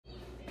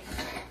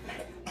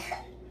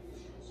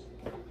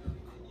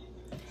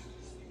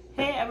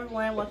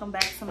everyone, welcome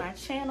back to my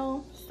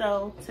channel.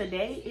 So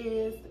today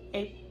is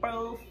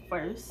April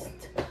 1st,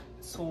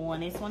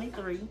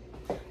 2023,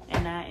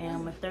 and I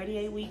am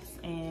 38 weeks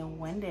and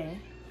 1 day.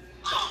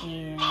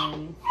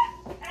 And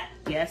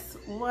guess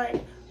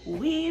what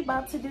we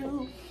about to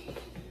do?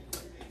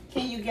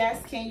 Can you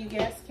guess? Can you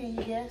guess? Can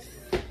you guess?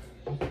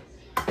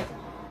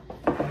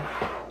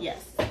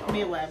 Yes,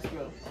 Midwives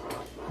Brew.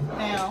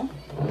 Now,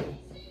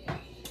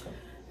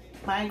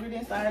 my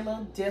ingredients are a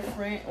little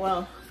different.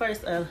 Well,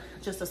 first,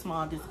 just a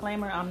small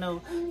disclaimer. I'm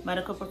no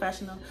medical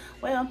professional.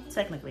 Well,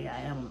 technically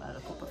I am a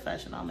medical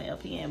professional. I'm an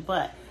LPN,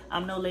 but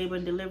I'm no labor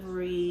and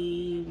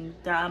delivery.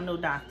 I'm no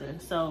doctor.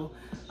 So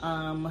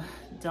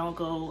don't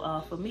go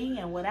off of me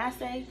and what I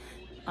say.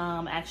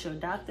 Ask your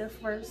doctor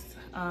first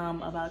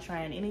about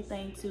trying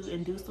anything to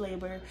induce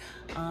labor,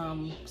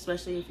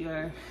 especially if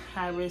you're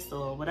high risk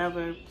or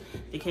whatever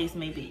the case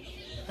may be.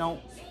 Don't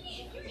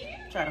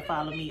try to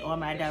follow me or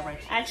my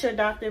direction. Ask your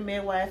doctor,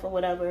 midwife, or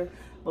whatever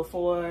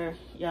before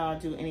y'all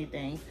do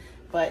anything.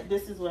 But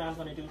this is what I'm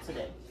going to do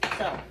today.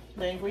 So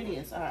the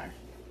ingredients are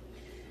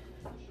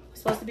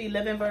supposed to be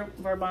living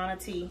verbena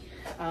tea,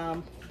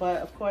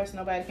 but of course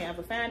nobody can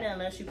ever find it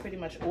unless you pretty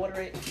much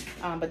order it.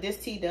 But this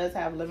tea does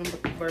have living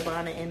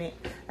verbena in it.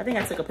 I think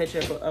I took a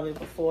picture of it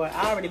before.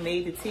 I already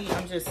made the tea.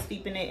 I'm just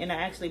steeping it, and I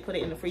actually put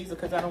it in the freezer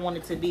because I don't want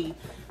it to be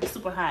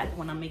super hot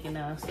when I'm making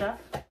the stuff.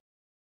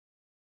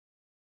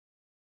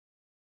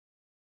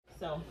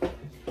 So,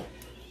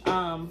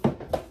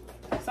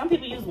 some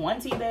people use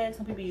 1 tea bag,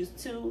 some people use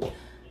 2,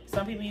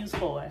 some people use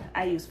 4.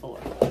 I use 4.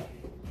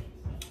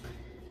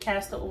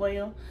 Castor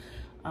oil,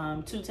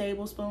 2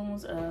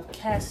 tablespoons of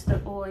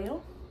castor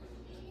oil.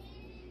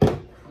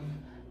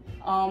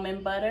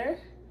 Almond butter.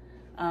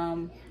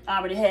 I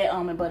already had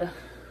almond butter,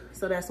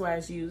 so that's why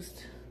it's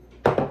used.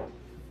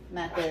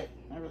 Not that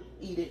I really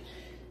eat it.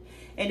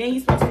 And then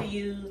you're supposed to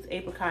use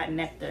apricot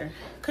nectar.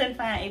 Couldn't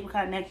find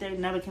apricot nectar.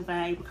 Never can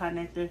find apricot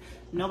nectar.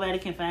 Nobody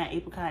can find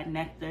apricot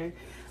nectar.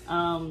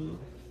 And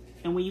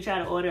when you try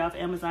to order off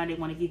Amazon, they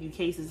want to give you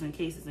cases and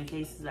cases and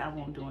cases. I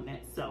won't do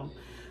that. So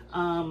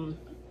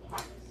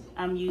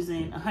I'm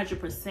using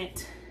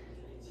 100%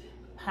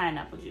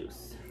 pineapple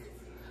juice.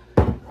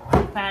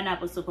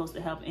 Pineapple is supposed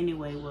to help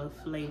anyway with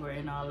labor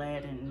and all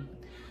that, and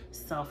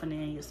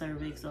softening your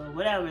cervix or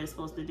whatever it's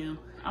supposed to do.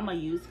 I'm gonna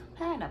use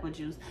pineapple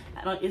juice.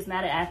 It's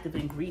not an active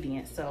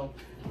ingredient, so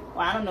well,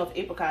 I don't know if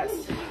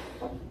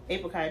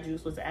apricot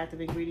juice was an active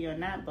ingredient or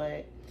not,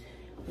 but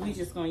we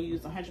just gonna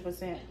use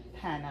 100%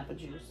 pineapple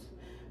juice.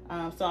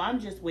 So I'm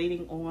just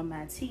waiting on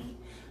my tea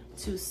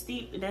to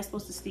steep. That's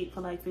supposed to steep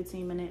for like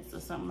 15 minutes or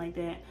something like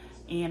that,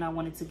 and I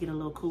wanted to get a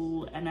little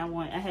cool, and I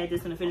had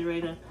this in the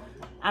refrigerator.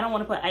 I don't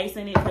want to put ice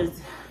in it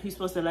because you're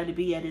supposed to let it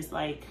be at its,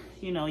 like,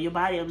 you know, your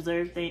body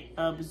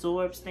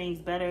absorbs things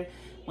better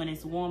when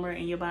it's warmer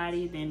in your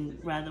body than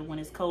rather when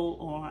it's cold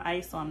or on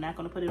ice. So I'm not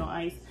going to put it on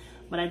ice,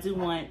 but I do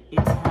want it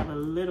to have a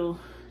little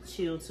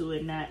chill to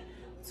it, not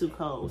too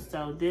cold.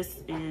 So this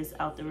is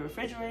out the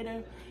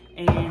refrigerator,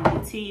 and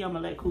the tea I'm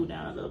gonna let cool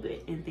down a little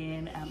bit, and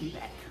then I'll be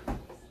back.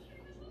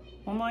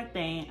 One more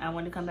thing, I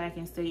want to come back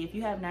and say, if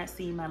you have not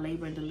seen my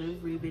labor and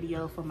delivery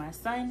video for my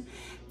son,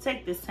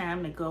 take this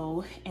time to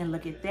go and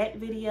look at that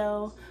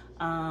video.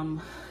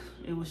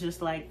 It was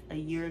just like a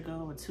year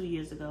ago or 2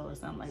 years ago or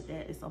something like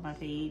that. It's on my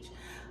page.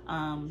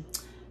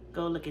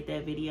 Go look at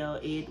that video.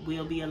 It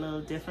will be a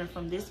little different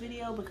from this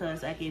video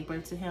because I gave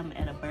birth to him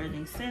at a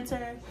birthing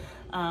center.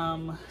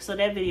 So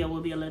that video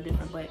will be a little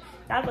different, but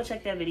y'all go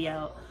check that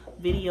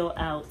video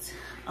out.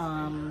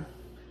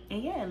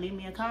 And yeah, leave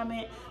me a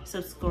comment,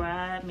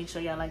 subscribe, make sure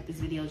y'all like this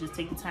video. Just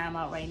take the time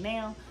out right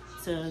now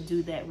to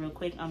do that real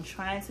quick. I'm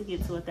trying to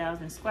get to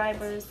 1,000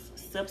 subscribers.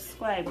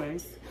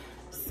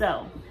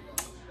 So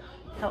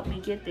help me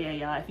get there,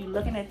 y'all. If you're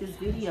looking at this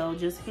video,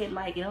 just hit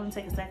like. It only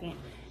take a second.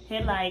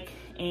 Hit like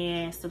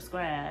and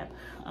subscribe.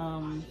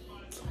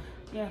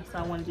 Yeah, so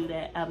I want to do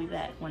that. I'll be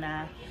back when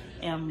I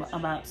am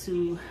about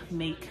to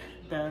make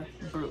the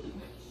brew.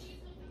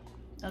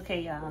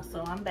 Okay, y'all,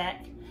 so I'm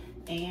back.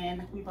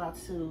 And we're about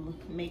to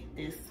make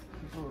this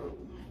brew.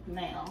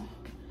 Now,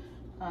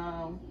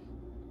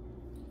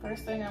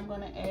 first thing I'm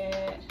gonna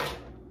add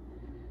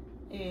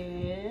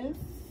is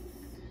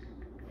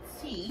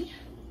tea.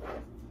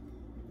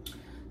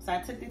 So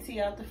I took the tea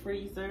out the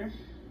freezer.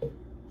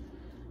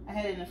 I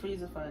had it in the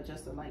freezer for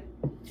just like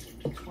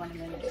 20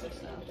 minutes or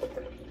so.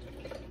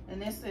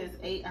 And this is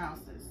 8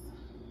 ounces.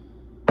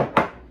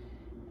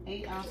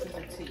 8 ounces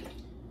of tea.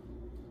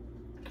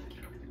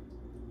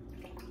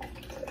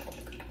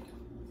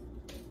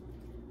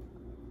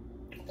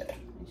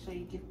 So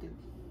you get the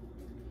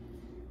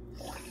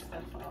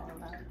stuff all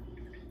out.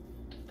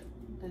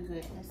 The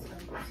goodness of the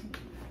tea.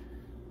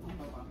 Oh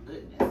my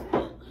goodness.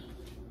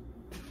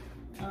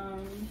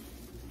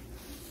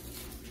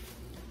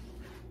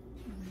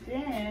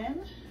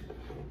 Then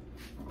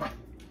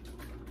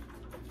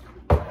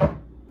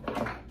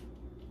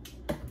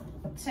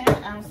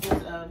ten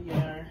ounces of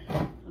your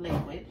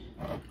liquid.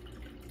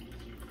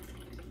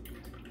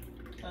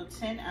 So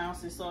 10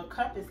 ounces. So a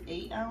cup is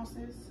 8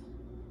 ounces.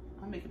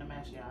 I'm making a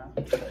mess, y'all.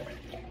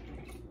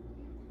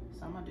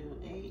 So I'm gonna do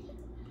 8.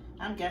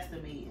 I'm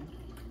guesstimating.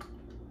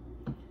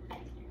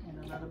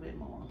 And a little bit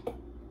more.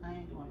 I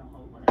ain't doing a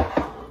whole bunch.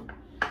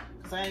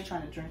 Cause I ain't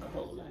trying to drink a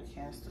whole lot of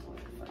castor oil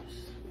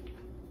first.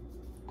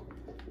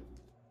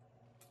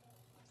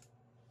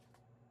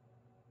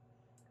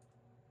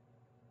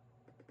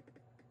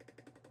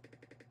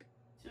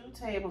 2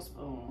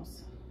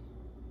 tablespoons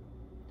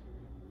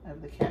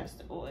of the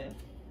castor oil.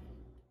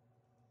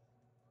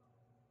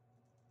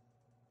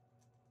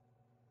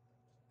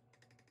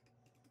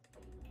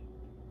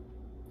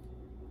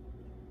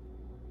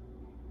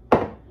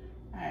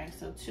 Alright,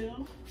 so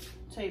 2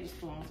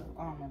 tablespoons of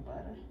almond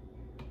butter.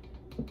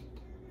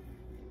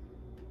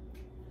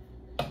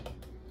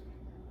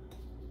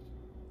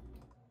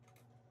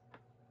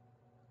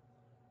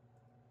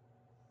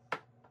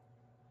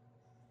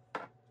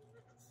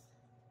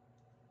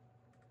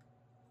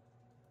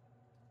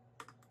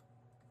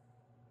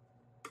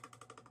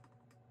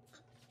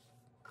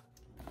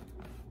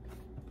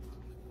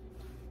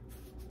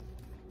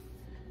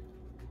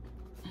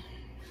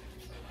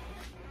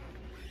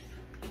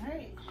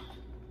 Alright.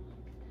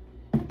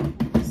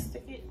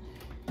 Stick it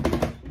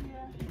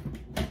here.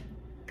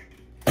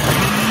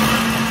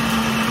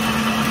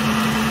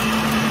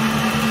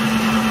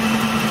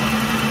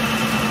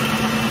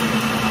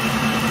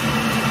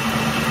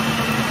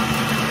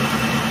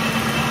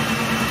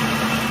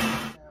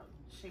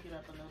 Shake it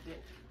up a little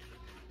bit.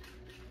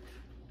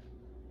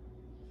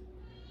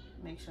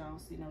 Make sure I don't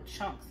see no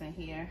chunks in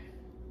here.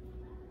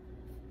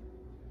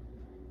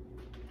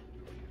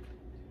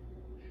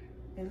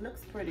 It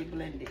looks pretty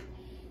blended.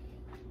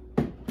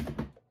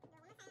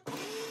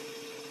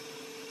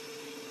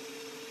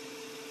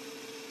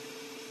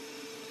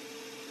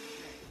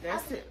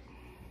 That's it.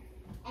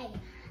 Hey,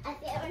 I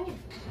see it.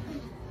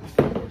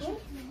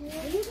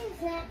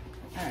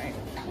 Alright.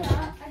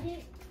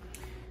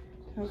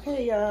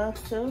 Okay, y'all.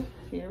 So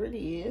here it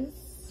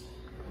is.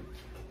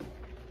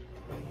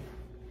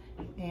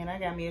 And I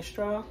got me a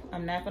straw.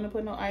 I'm not going to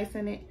put no ice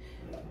in it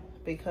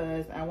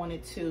because I want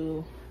it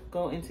to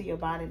go into your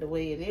body the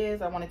way it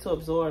is. I want it to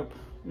absorb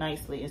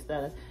nicely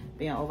instead of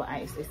being over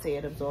ice. They say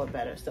it absorbs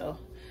better. So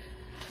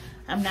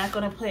I'm not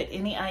going to put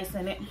any ice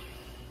in it.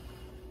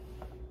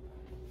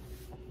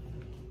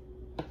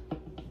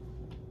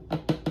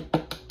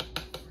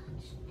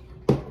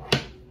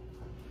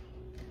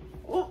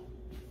 Ooh.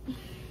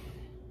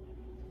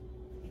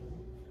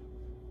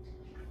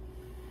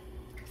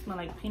 Smell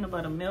like peanut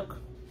butter milk.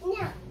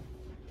 No.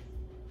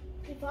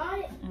 You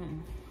found it?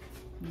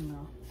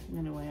 No.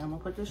 Anyway, I'm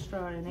gonna put the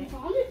straw in it. You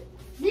found it?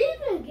 Did you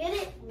even get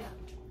it? No.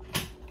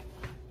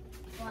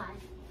 Why?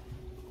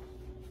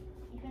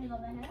 You gonna go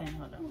back Okay,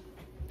 hold on.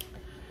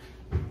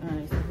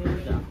 Alright, so here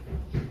we go.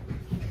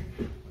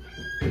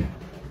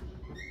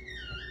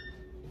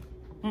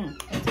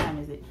 What time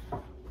is it?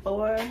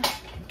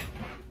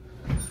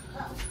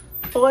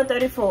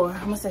 4:34.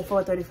 I'm gonna say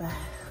 4:35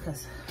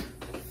 because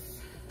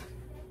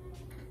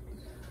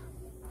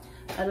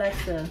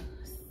Alexa.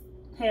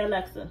 Hey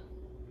Alexa.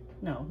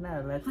 No,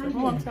 not Alexa.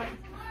 Who I'm talking?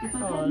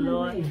 Oh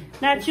Lord.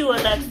 Not you,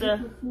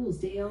 Alexa.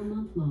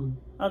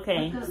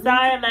 Okay.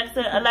 Sorry,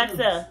 Alexa.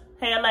 Alexa.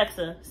 Hey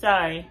Alexa.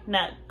 Sorry.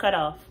 Not cut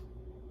off.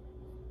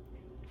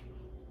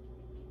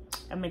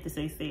 I meant to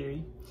say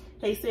Siri.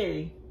 Hey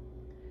Siri.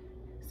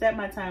 Set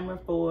my timer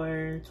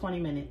for 20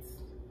 minutes.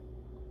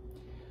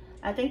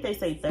 I think they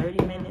say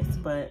 30 minutes,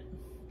 but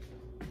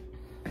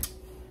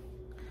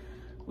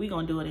we're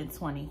gonna do it in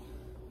 20.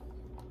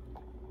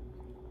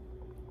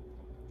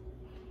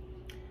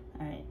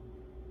 All right.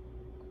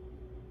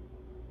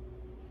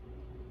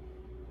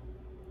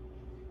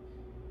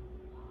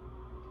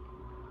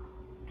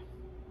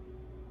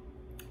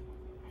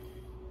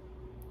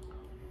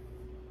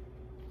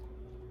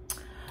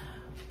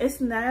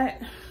 It's not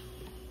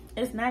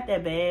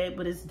that bad,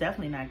 but it's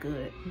definitely not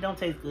good. It don't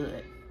taste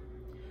good.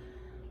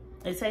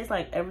 It tastes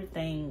like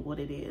everything what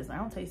it is. I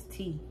don't taste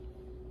tea.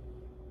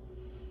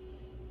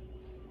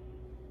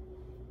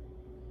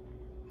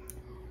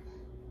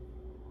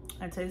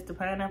 I taste the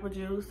pineapple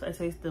juice. I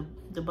taste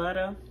the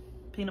butter,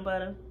 peanut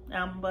butter,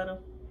 almond butter.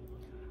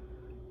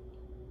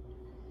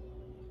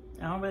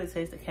 I don't really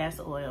taste the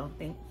castor oil, I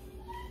think.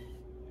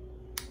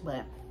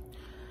 But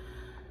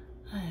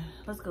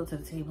let's go to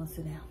the table and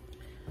sit down.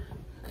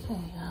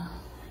 Okay, y'all.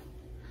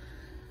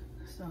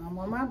 So I'm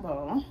on my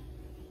bowl.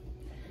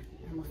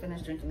 I'm gonna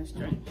finish drinking this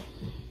drink.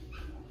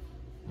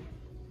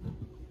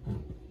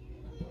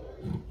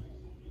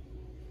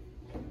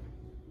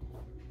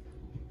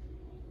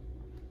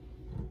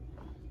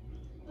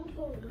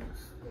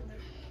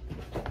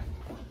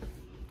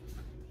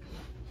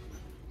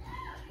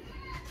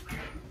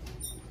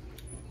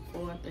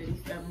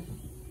 $4.37.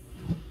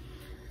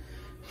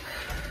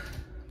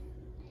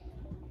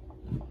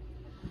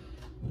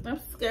 I'm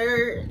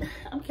scared.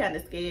 I'm kind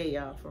of scared,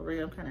 y'all, for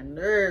real. I'm kind of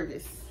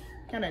nervous.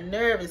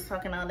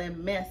 Talking all that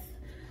mess.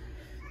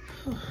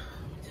 Turn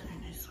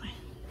this way.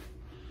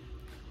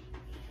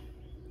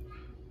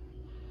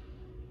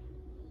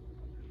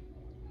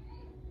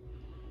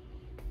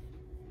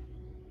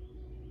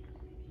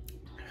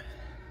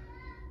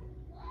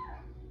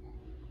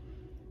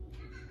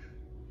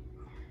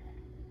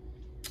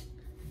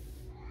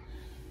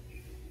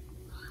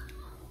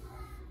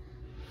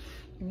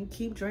 you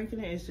keep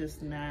drinking it, it's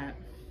just not,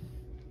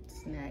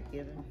 it's not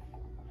giving.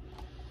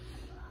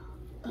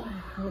 I'm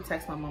gonna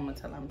text my mama and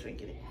tell her I'm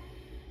drinking it.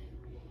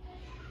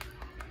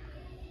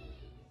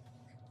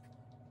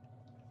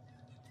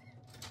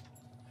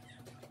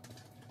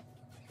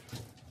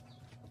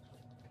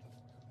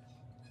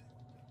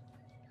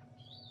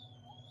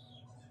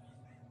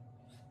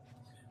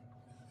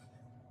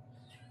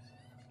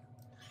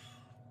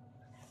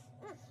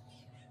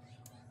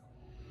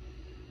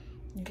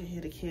 You can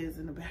hear the kids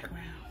in the background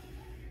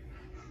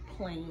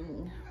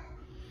playing.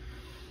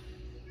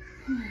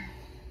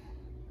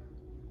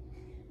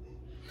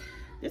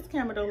 This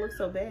camera don't look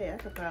so bad. I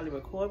could probably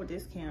record with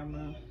this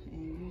camera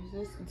and use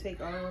this and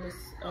take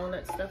all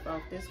that stuff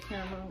off this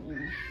camera.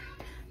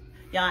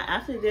 Y'all,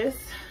 after this,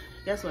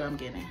 guess what I'm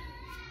getting?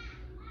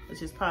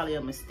 Which is probably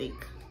a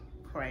mistake.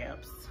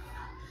 Crabs.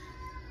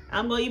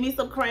 I'm gonna eat me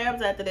some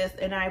crabs after this,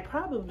 and I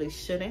probably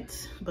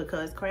shouldn't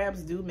because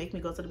crabs do make me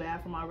go to the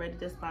bathroom already.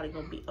 This probably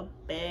gonna be a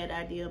bad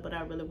idea, but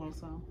I really want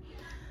some.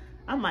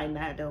 I might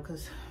not though,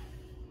 cause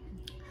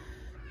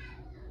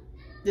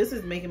this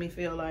is making me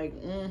feel like,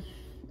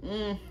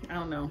 I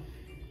don't know.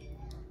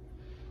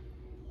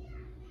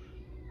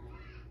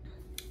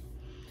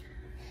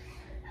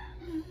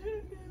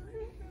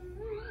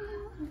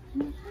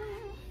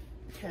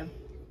 Okay.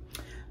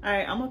 All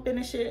right, I'm gonna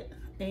finish it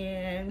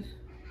and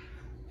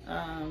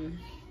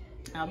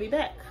I'll be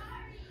back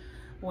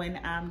when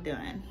I'm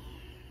done.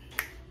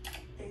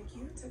 Thank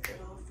you to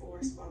Goodall for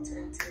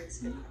sponsoring today's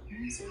video.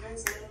 So you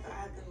guys know that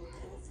I've been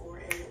looking for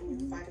a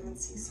vitamin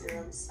C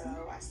serum,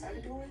 so I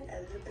started doing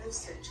a little bit of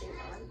searching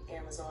on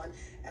Amazon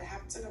and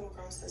happened to come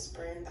across this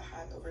brand that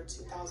had over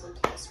 2,000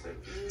 plus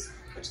reviews,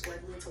 which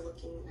led me to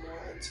looking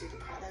more into the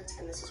product,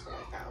 and this is what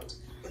I found.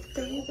 With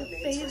the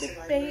main source of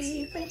vitamin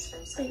C comes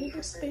from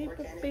 70%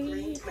 organic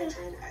green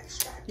tangerine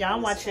extract. Y'all,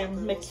 I'm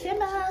watching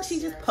McKenna. She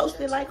just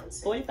posted like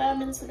 45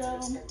 minutes ago.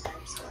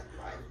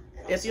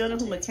 If you don't know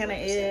who McKenna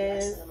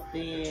is,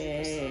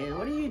 then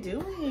what are you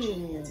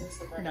doing?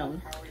 No,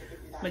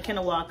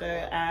 McKenna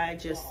Walker. I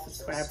just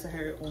subscribed to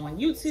her on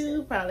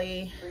YouTube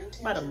probably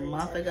about a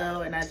month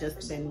ago, and I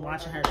just been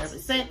watching her ever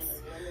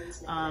since.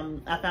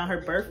 I found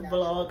her birth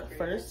vlog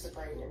first,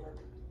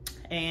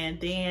 and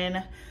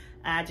then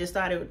I just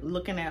started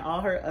looking at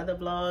all her other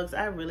vlogs.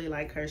 I really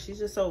like her. She's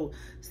just so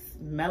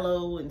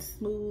mellow and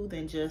smooth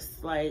and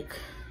just like,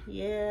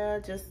 yeah,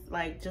 just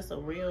a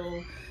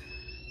real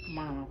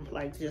mom.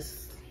 Like,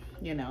 just,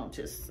 you know,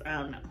 just, I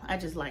don't know. I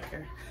just like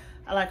her.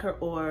 I like her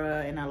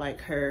aura and I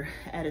like her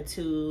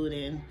attitude,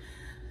 and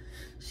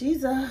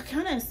she's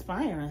kind of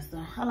inspiring.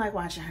 So I like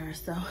watching her.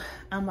 So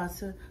I'm about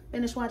to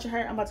finish watching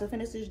her. I'm about to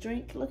finish this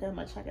drink. Look how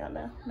much I got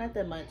left. Not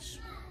that much.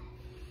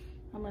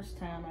 How much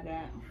time I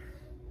got?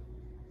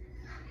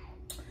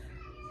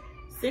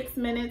 6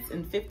 minutes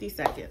and 50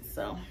 seconds.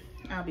 So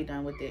I'll be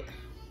done with it.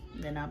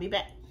 Then I'll be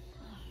back.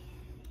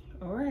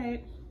 All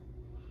right.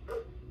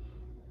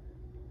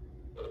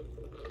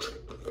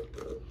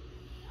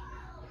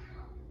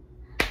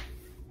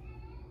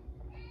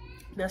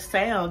 The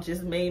sound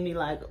just made me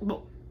like,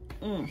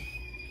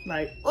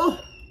 like, oh.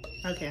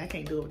 Okay, I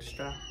can't do it with a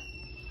straw.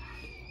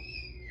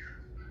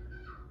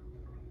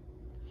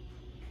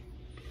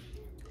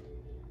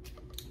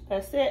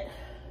 That's it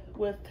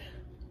with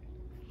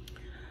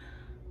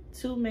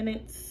 2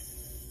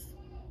 minutes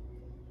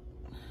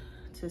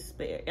to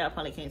spare. Y'all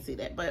probably can't see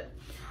that, but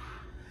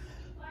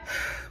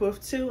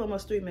with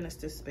almost 3 minutes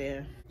to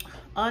spare.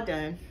 All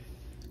done.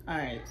 All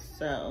right,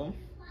 so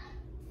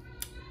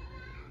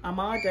I'm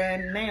all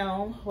done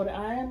now. What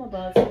I am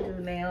about to do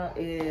now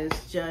is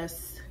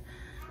just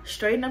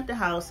straighten up the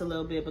house a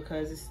little bit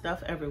because there's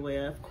stuff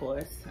everywhere, of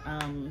course.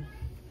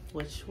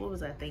 What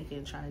was I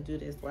thinking trying to do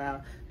this?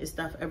 Wow, there's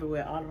stuff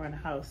everywhere all around the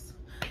house.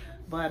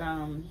 But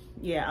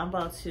yeah, I'm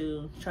about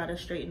to try to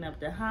straighten up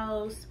the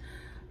house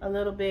a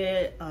little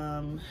bit,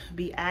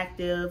 be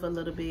active a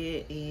little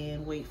bit,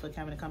 and wait for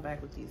Kevin to come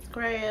back with these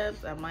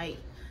crabs. I might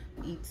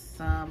eat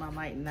some, I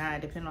might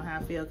not, depending on how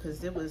I feel, because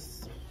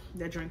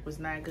that drink was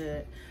not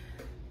good.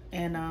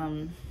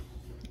 And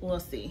we'll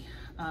see.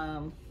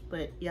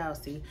 But y'all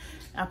see.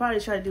 I'll probably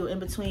try to do in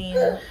between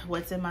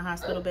what's in my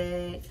hospital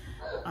bag,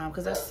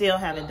 because I still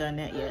haven't done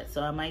that yet.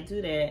 So I might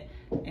do that.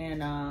 And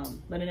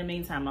but in the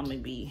meantime, I'm gonna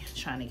be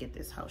trying to get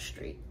this house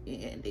straight,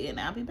 and then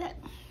I'll be back.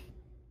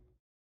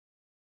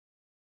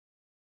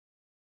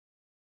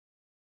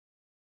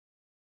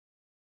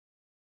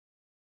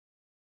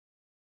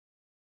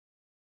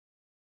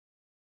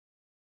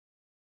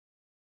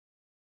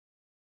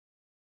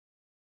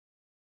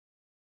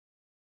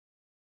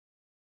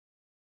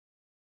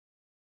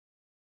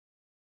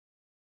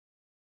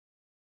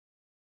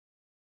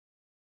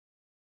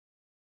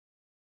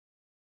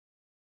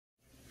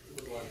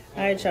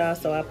 All right, y'all,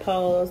 so I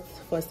paused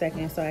for a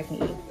second so I can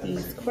eat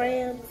these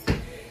crabs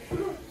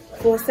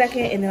for a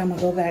second, and then I'm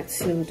gonna go back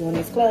to doing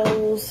these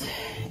clothes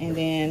and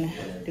then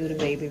do the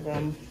baby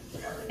room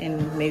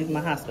and maybe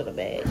my hospital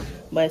bag.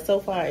 But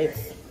so far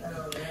it's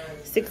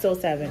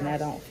 6:07. I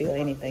don't feel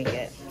anything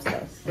yet,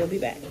 so we'll be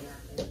back.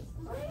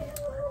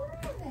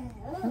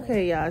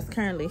 Okay, y'all, it's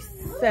currently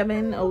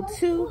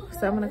 7:02,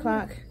 7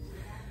 o'clock.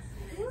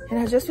 And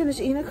I just finished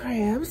eating the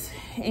crabs.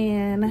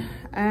 And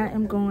I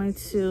am going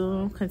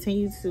to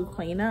continue to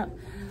clean up.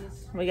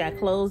 We got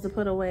clothes to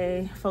put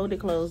away, folded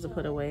clothes to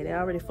put away. They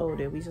already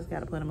folded. We just got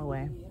to put them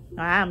away.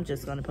 I'm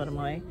just going to put them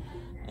away.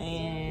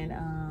 And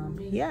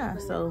yeah,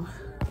 so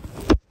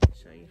I'll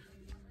show you.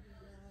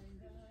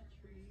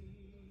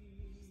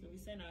 So we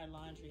sent our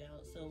laundry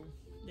out. So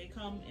they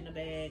come in a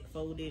bag,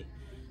 folded.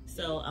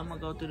 So I'm going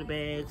to go through the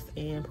bags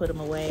and put them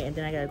away. And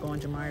then I got to go in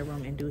Jamari's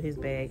room and do his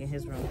bag in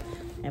his room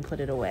and put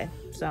it away.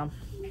 So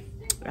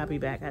I'll be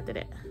back after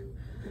that.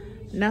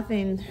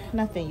 Nothing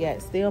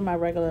yet. Still my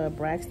regular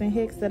Braxton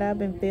Hicks that I've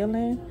been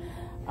feeling.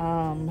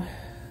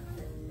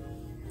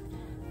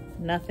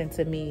 Nothing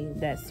to me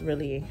that's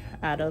really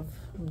out of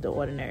the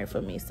ordinary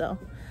for me. So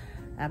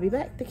I'll be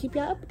back to keep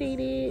y'all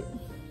updated.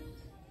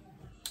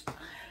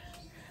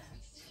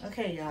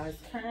 Okay, y'all, it's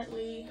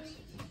currently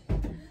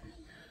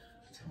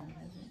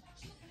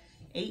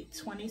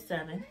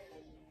 8:27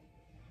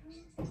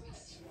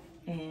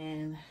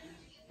 and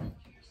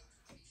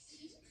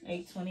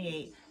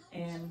 8:28,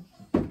 and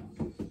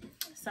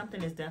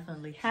something is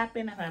definitely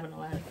happening. I'm having a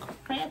lot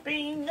of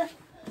cramping.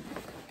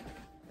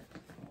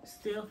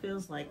 Still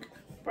feels like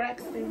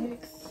Braxton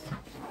Hicks,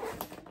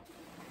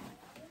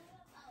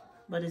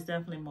 but it's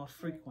definitely more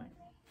frequent.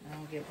 I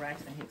don't get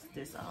Braxton Hicks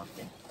this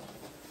often.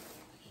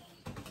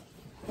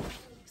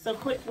 So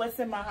quick, what's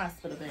in my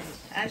hospital bag?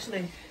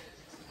 Actually,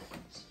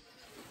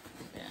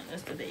 yeah,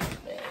 that's the baby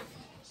bag.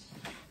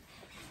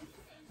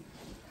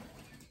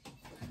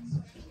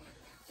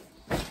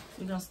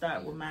 We're gonna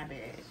start with my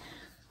bag.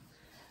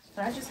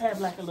 So I just have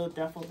like a little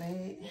duffel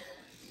bag.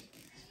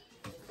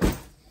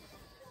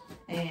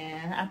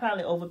 And I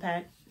probably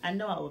overpack. I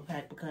know I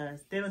overpack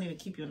because they don't even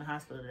keep you in the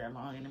hospital that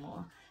long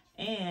anymore.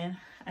 And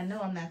I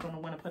know I'm not gonna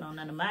wanna put on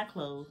none of my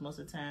clothes most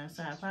of the time.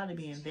 So I'll probably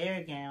be in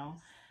their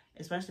gown,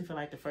 especially for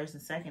like the first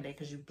and second day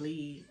because you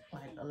bleed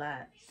like a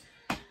lot.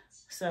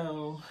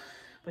 So,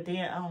 but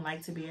then I don't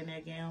like to be in their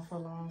gown for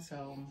long.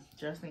 So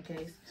just in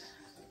case,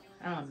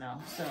 I don't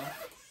know. So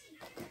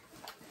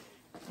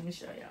let me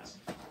show y'all.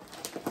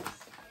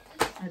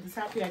 At the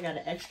top here, I got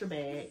an extra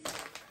bag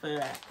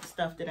for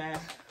stuff that I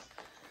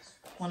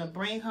want to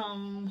bring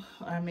home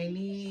or I may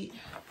need.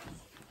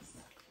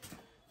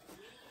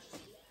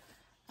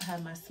 I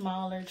have my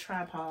smaller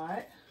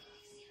tripod.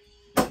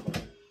 I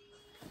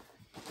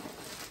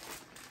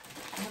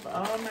have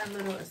all my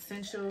little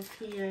essentials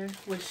here,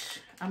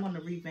 which I'm going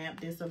to revamp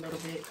this a little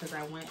bit because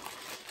I went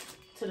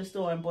to the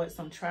store and bought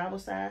some travel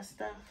size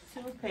stuff.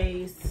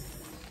 Toothpaste.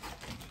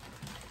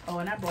 Oh,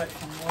 and I bought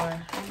some more.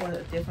 I bought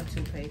a different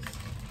toothpaste.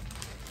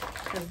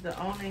 Because the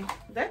only... Is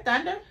that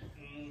thunder?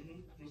 Mm-hmm.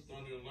 It's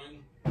thunder and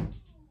lightning.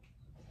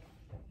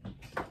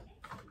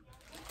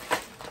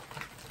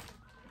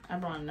 I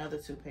brought another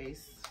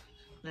toothpaste.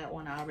 That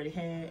one I already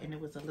had, and it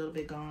was a little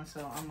bit gone,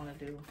 so I'm going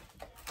to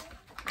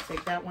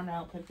take that one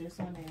out, put this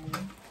one in.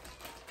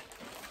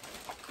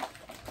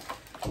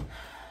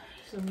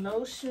 Some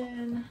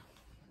lotion.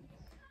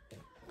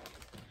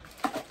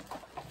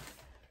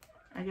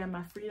 I got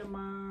my Freedom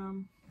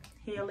Mom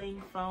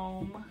Healing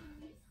Foam.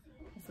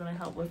 It's going to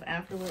help with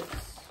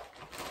afterwards.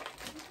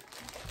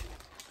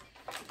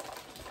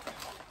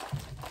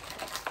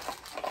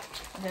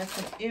 I got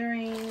some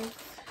earrings.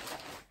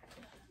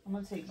 I'm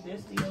going to take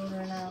this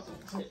deodorant out.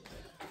 Put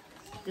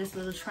this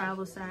little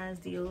travel size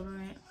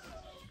deodorant.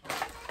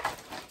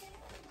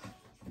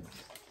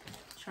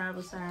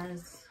 Travel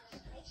size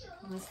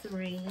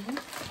Listerine.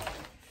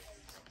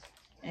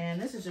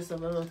 And this is just a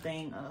little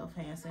thing of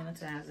hand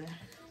sanitizer.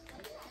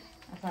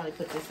 I'll probably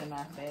put this in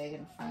my bag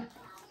in the front.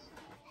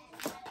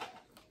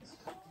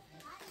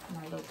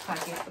 My little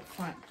pocket up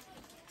front.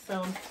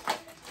 So,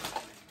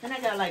 then I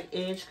got like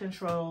edge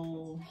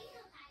control,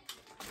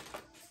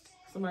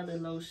 some other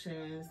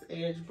lotions,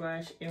 edge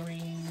brush,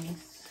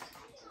 earrings,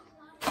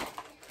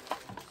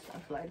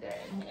 stuff like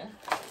that in here.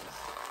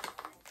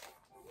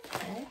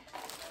 Okay.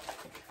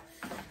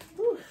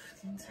 Whew,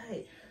 it's getting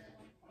tight.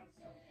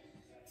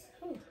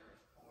 Whew.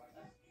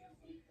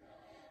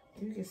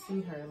 You can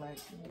see her like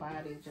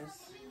body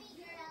just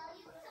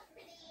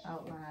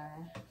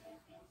outline.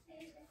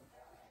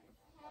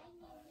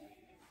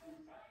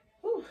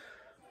 Whew.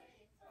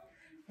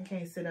 I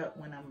can't sit up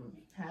when I'm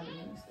having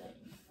these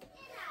things.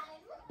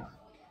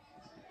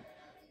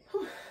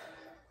 Whew.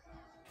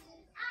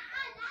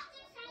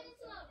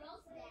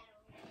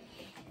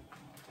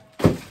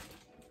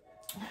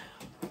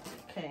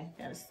 Okay,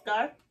 got a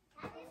scarf.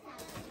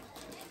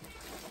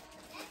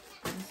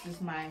 This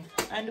is my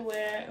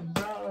underwear and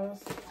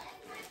bras.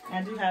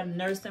 I do have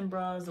nursing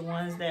bras, the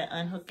ones that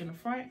unhook in the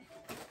front.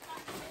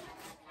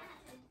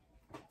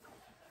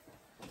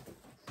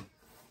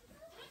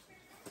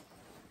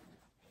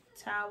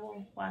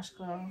 Towel,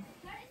 washcloth.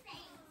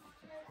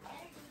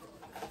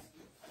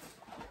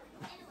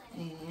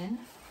 And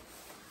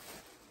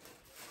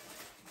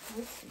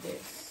what's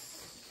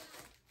this?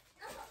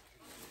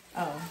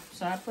 Oh,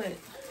 so I put,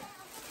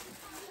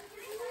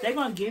 they're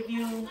gonna give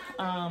you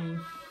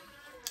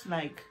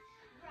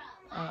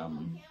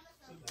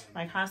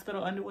like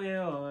hospital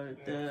underwear or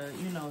the,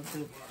 you know,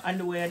 the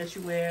underwear that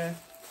you wear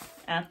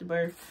after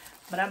birth.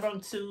 But I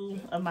brought 2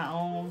 of my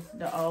own,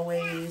 the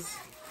Always,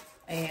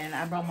 and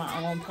I brought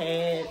my own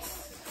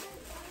pads.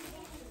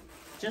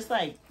 Just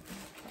like,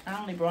 I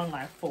only brought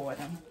like 4 of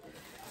them.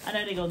 I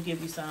know they're gonna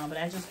give you some, but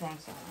I just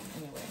brought some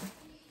anyway.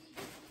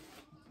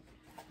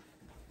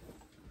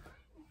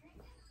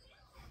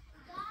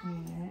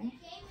 Okay.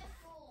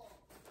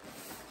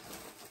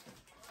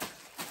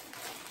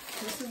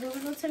 This is where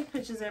we're gonna take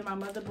pictures at. My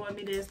mother bought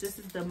me this. This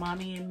is the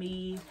Mommy and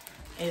Me.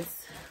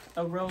 It's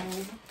a robe.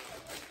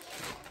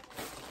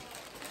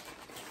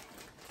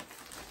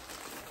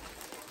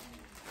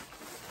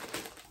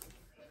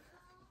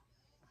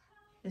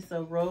 It's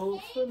a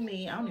robe for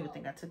me. I don't even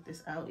think I took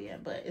this out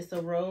yet, but it's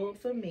a robe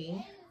for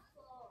me.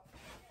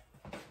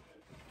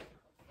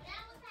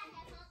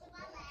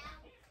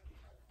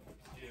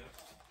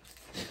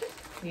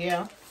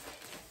 Yeah.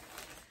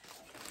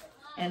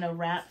 And a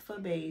wrap for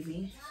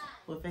baby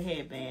with a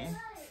headband.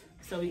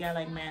 So we got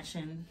like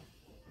matching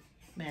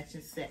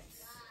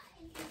sets.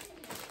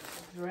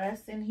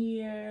 Dress in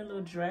here,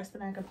 little dress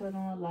that I can put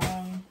on,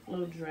 long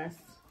little dress,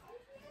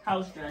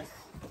 house dress.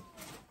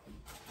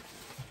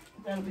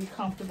 That'll be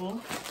comfortable.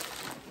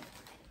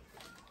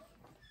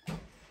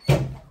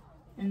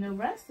 And the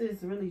rest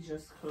is really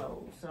just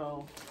clothes.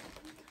 So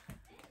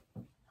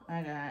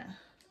I got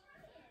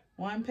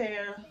 1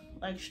 pair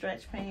like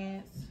stretch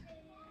pants,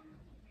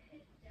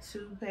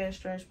 2 pair of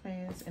stretch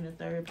pants, and a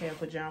 3rd pair of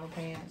pajama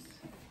pants.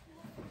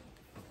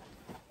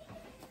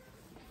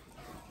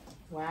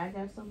 Why I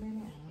got so many?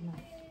 I don't know.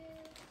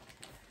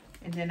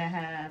 And then I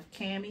have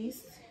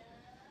camis.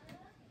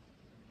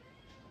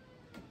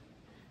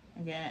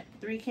 I got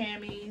 3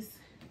 camis,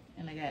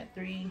 and I got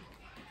 3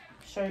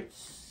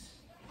 shirts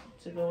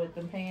to go with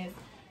the pants.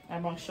 I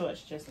brought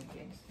shorts just in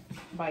case.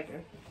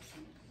 Biker.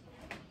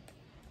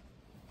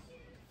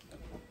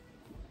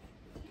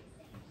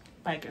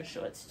 Biker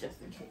shorts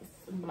just in case.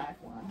 Some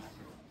black ones.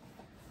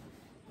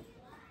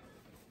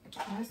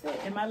 That's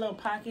it. In my little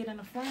pocket in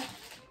the front,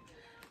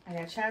 I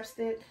got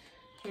chapstick,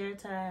 hair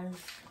ties,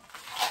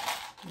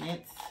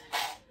 mints,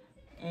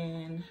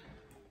 and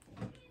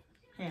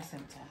hand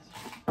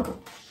sanitizer.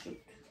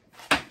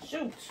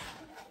 Shoot.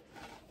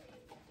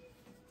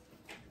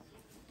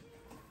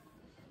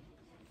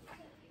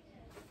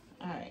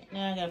 Alright,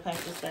 now I gotta pack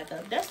this back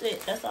up. That's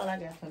it. That's all I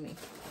got for me.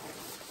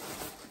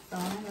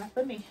 That's all I got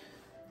for me.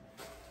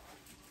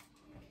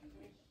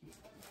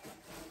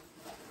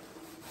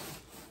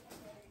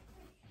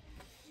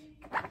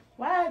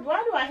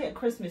 Why do I hear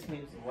Christmas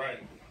music?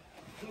 Right.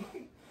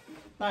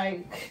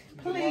 Like,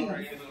 please.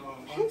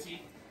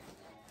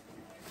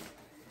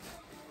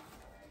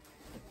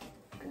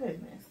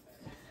 Goodness.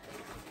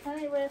 I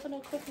ain't ready for no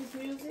Christmas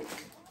music.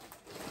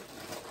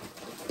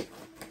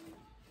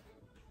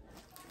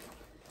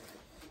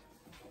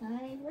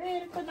 I ain't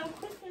ready for no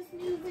Christmas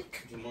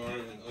music. Jamar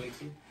and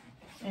Auntie.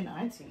 And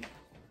Auntie.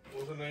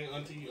 What's her name?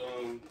 Auntie,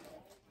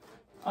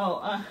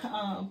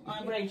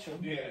 Aunt Rachel.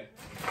 Yeah.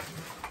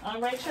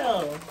 Aunt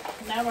Rachel.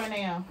 Not right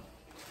now.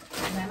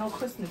 Not no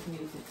Christmas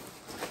music.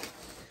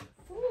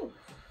 Woo.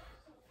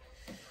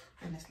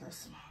 And this little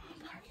small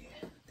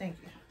pocket. Thank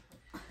you.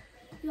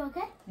 You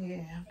okay?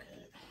 Yeah, I'm good.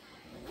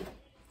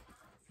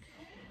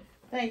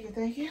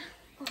 Thank you.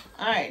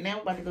 All right, now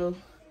we're about to go, and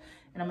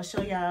I'm gonna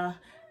show y'all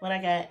what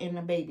I got in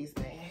the baby's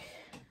bag.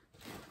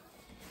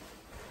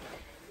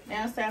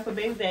 Now it's time for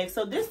baby bag.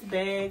 So this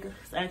bag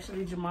is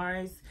actually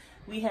Jamar's.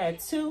 We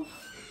had 2.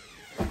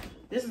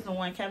 This is the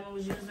one Kevin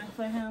was using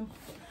for him,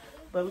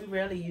 but we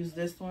rarely use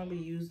this one. We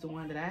use the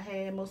one that I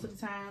had most of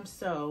the time.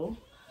 So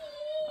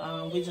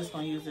we're just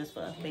gonna use this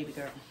for baby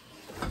girl.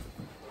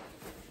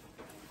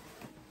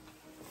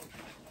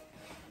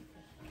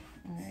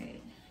 All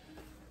right.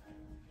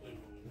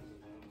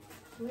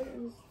 Where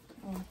is?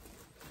 Oh.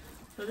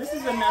 So this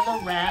is another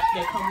wrap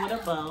that comes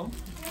with a bow.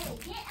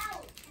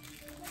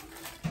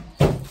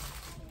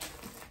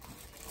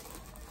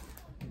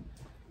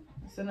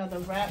 It's another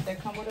wrap that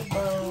comes with a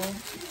bow.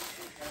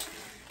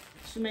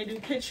 She may do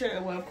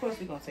picture. Well, of course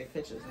we're gonna take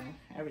pictures and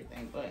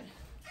everything, but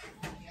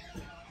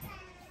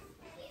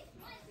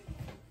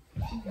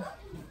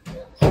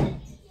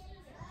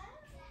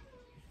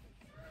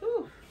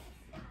whew.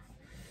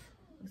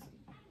 It's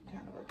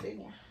kind of a big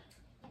one.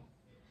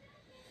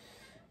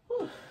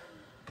 Whew.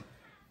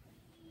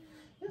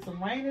 It's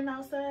raining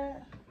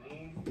outside.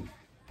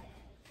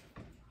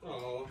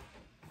 Oh,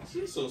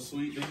 she's so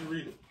sweet. Did you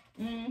read it?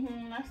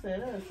 I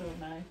said that was so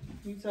nice.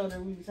 You told her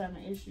we was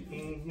having issues.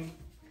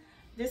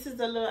 This is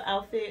the little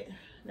outfit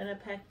that I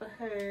packed for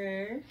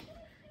her.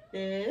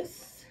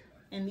 This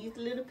and these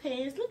little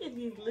pants. Look at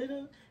these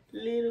little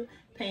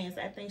pants.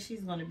 I think she's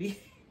gonna be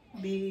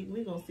big.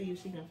 We're gonna see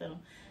if she can fit them.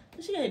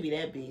 But she ain't be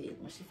that big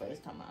when she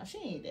first come out. She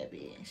ain't that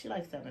big. She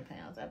like 7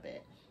 pounds, I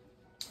bet.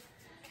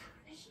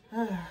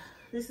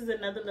 This is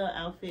another little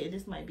outfit.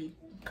 This might be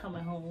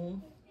coming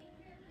home.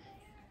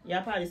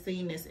 Y'all probably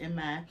seen this in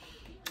my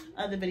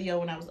other video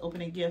when I was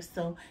opening gifts.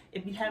 So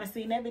if you haven't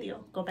seen that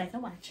video, go back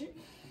and watch it.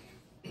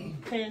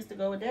 Pants to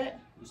go with that.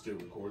 You still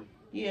recording?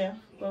 Yeah,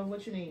 but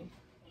what you need?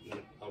 Yeah,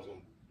 I was gonna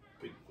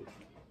pick what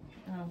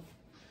you. Oh.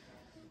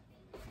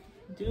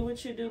 Do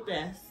what you do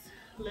best.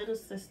 Little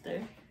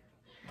sister.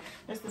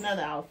 That's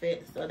another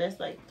outfit. So that's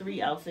like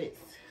 3 outfits.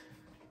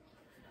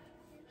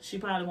 She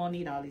probably won't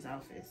need all these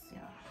outfits.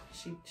 Yeah,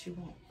 she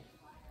won't.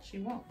 She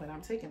won't, but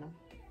I'm taking them.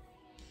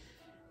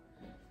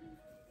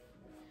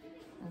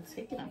 I'm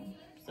taking them.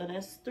 So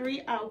that's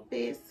 3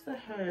 outfits for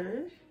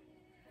her.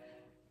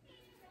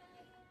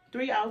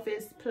 3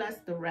 outfits plus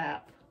the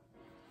wrap,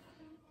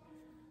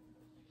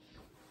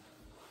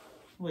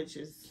 which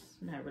is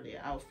not really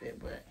an outfit,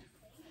 but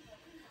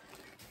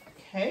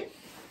okay.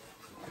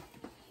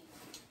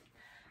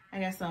 I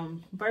got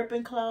some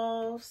burping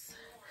cloths.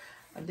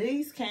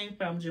 These came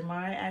from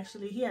Jamari,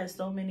 actually. He has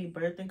so many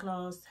birthing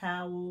cloths,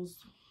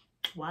 towels,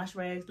 wash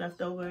rags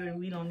left over, and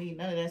we don't need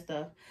none of that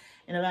stuff.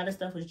 And a lot of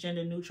stuff was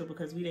gender neutral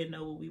because we didn't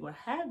know what we were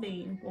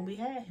having when we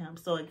had him.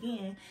 So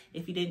again,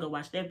 if you didn't go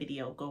watch that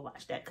video, go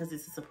watch that because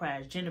it's a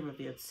surprise gender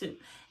reveal too.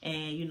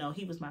 And you know,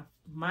 he was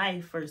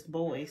my first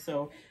boy,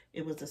 so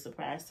it was a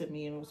surprise to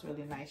me and it was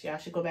really nice. Y'all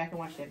should go back and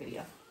watch that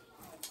video.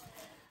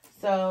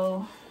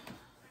 So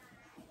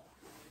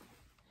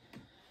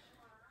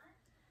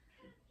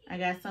I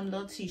got some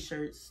little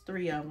t-shirts,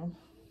 3 of them.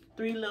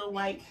 3 little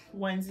white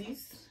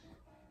onesies.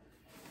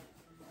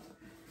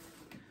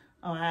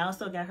 Oh, I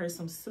also got her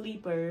some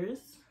sleepers,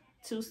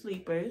 2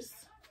 sleepers.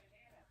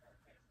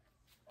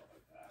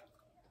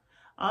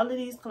 All of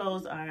these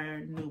clothes are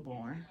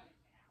newborn.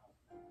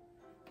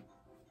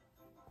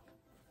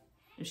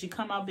 If she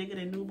come out bigger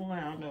than newborn,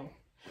 I don't know,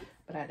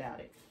 but I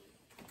doubt it.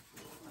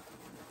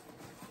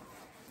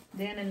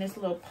 Then in this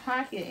little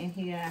pocket in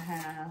here, I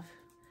have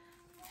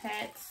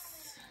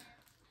hats,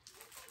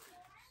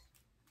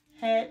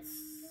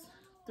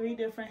 3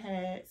 different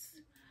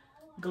hats,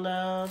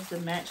 gloves to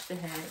match the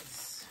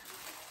hats.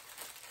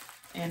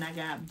 And I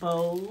got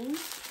bows,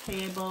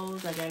 head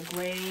bows. I got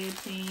gray,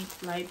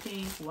 pink, light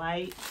pink,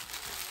 white.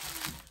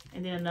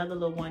 And then another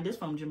little one. This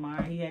from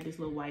Jamar. He had this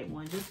little white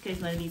one. Just in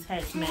case none of these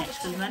hats match.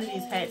 Because none of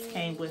these hats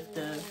came with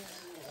the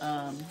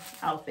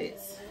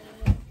outfits.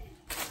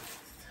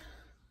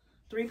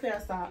 3 pair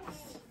of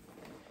socks.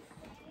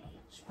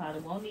 She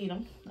probably won't need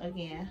them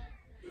again.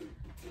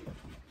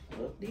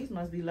 Look, these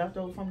must be left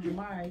over from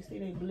Jamar. See,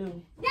 they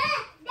blue.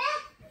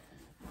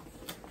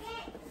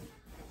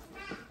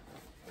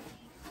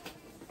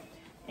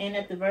 And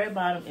at the very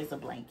bottom is a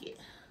blanket.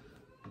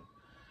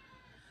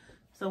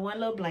 So 1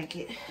 little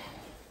blanket.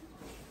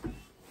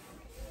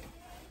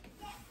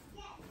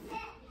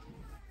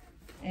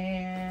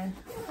 And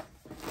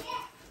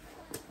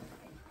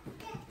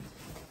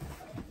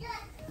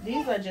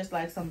these are just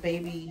like some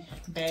baby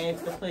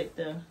bags to put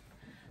the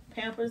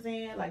Pampers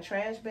in, like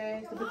trash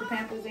bags to put the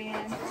Pampers in.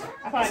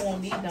 I probably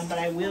won't need them, but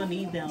I will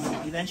need them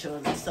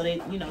eventually. So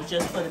they, you know,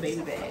 just for the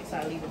baby bags. So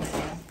I'll leave them in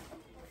there.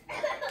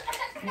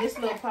 And this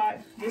little part,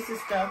 this is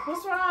stuff.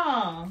 What's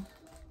wrong?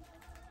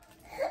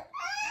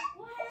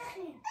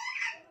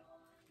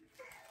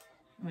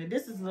 I mean,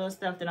 this is little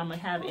stuff that I'm going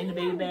to have in the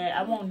baby bag.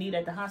 I won't need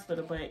at the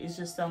hospital, but it's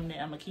just something that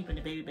I'm going to keep in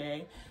the baby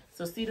bag.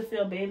 So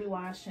Cetaphil baby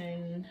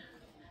washing,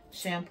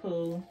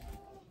 shampoo,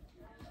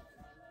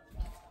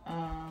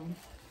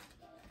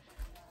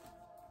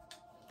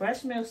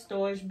 brush milk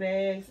storage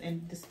bags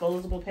and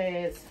disposable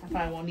pads. I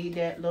probably won't need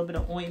that. A little bit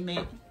of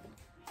ointment.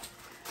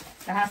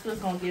 The hospital's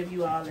going to give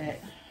you all that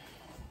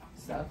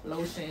stuff,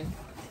 lotion.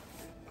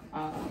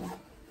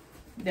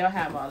 They'll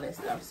have all that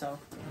stuff, so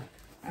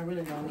I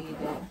really don't need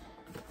that.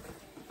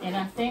 And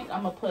I think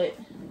I'm gonna put,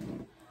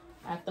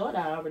 I thought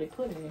I already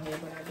put it in here,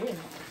 but I didn't.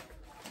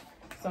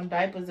 Some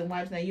diapers and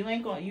wipes. Now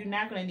you're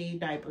not gonna need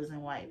diapers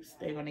and wipes.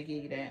 They're gonna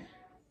give you that.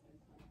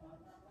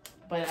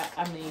 But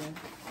I mean,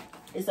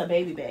 it's a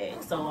baby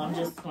bag, so I'm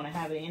just gonna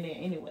have it in there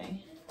anyway.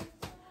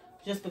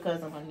 Just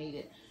because I'm gonna need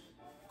it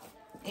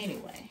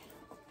anyway.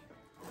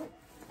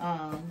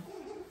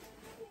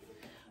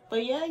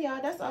 But yeah,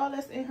 y'all, that's all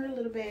that's in her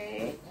little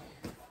bag.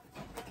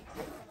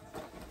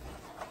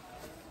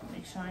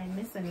 Make sure I ain't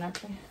missing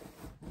nothing.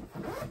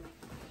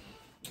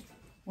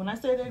 When I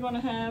say they're gonna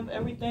have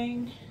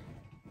everything,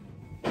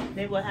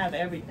 they will have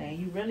everything.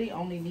 You really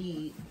only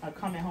need a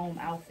coming home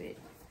outfit.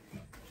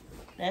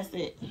 That's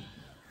it.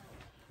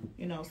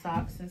 You know,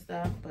 socks and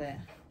stuff, but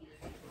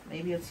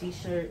maybe a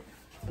t-shirt,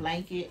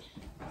 blanket.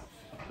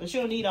 But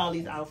you don't need all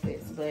these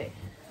outfits, but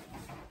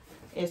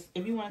if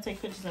you want to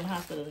take pictures in the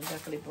hospital, then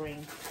definitely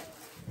bring,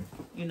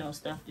 you know,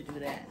 stuff to do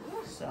that.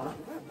 So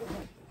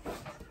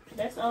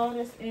that's all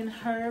that's in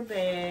her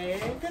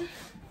bag.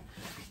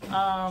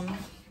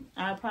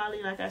 I'll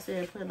probably, like I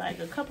said, put like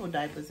a couple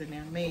diapers in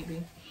there,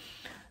 maybe.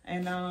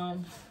 And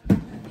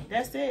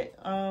that's it.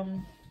 I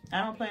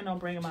don't plan on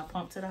bringing my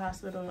pump to the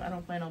hospital. I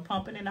don't plan on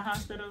pumping in the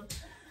hospital.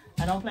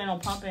 I don't plan on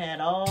pumping at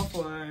all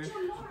for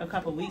a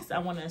couple weeks. I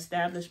want to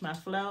establish my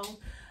flow.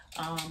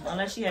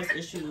 Unless she has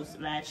issues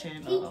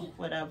latching or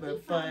whatever,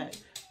 but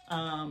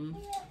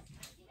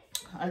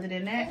other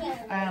than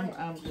that,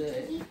 I'm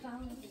good.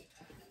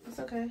 It's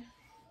okay.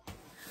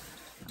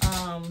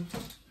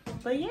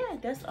 But yeah,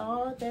 that's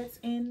all that's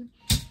in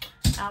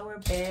our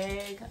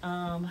bag.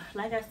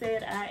 Like I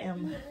said, I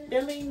am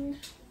feeling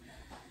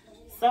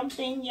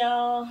something,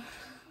 y'all,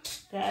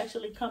 that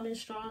actually coming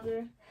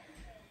stronger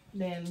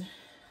than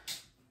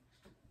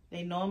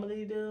they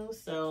normally do.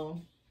 So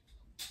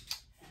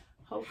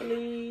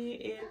hopefully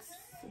it's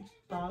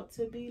about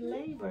to be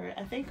labor.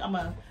 I think I'm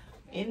gonna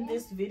end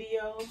this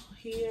video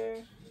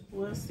here.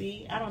 We'll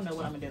see. I don't know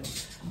what I'm gonna do.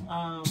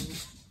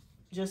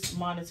 Just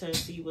monitor and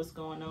see what's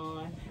going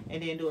on,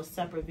 and then do a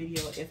separate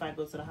video if I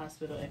go to the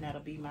hospital, and that'll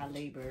be my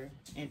labor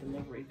and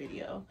delivery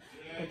video.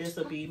 But this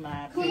will be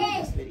my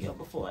previous video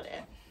before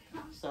that.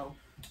 So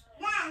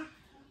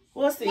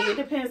we'll see. It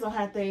depends on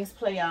how things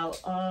play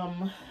out.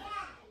 I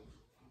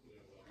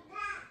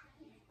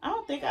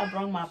don't think I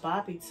brought my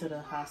Bobby to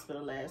the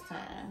hospital last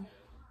time,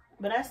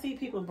 but I see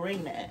people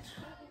bring that.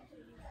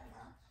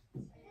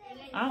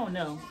 I don't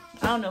know.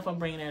 I don't know if I'm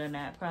bringing that or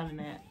not. Probably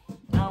not.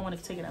 I don't want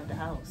to take it out the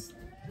house.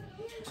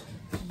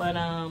 But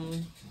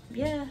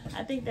yeah,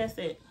 I think that's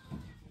it.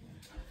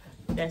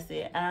 That's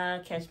it.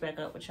 I'll catch back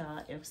up with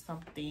y'all if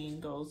something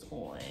goes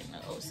on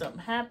or something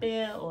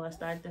happen or I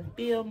start to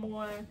feel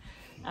more.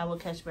 I will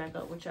catch back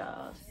up with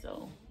y'all.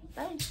 So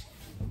bye.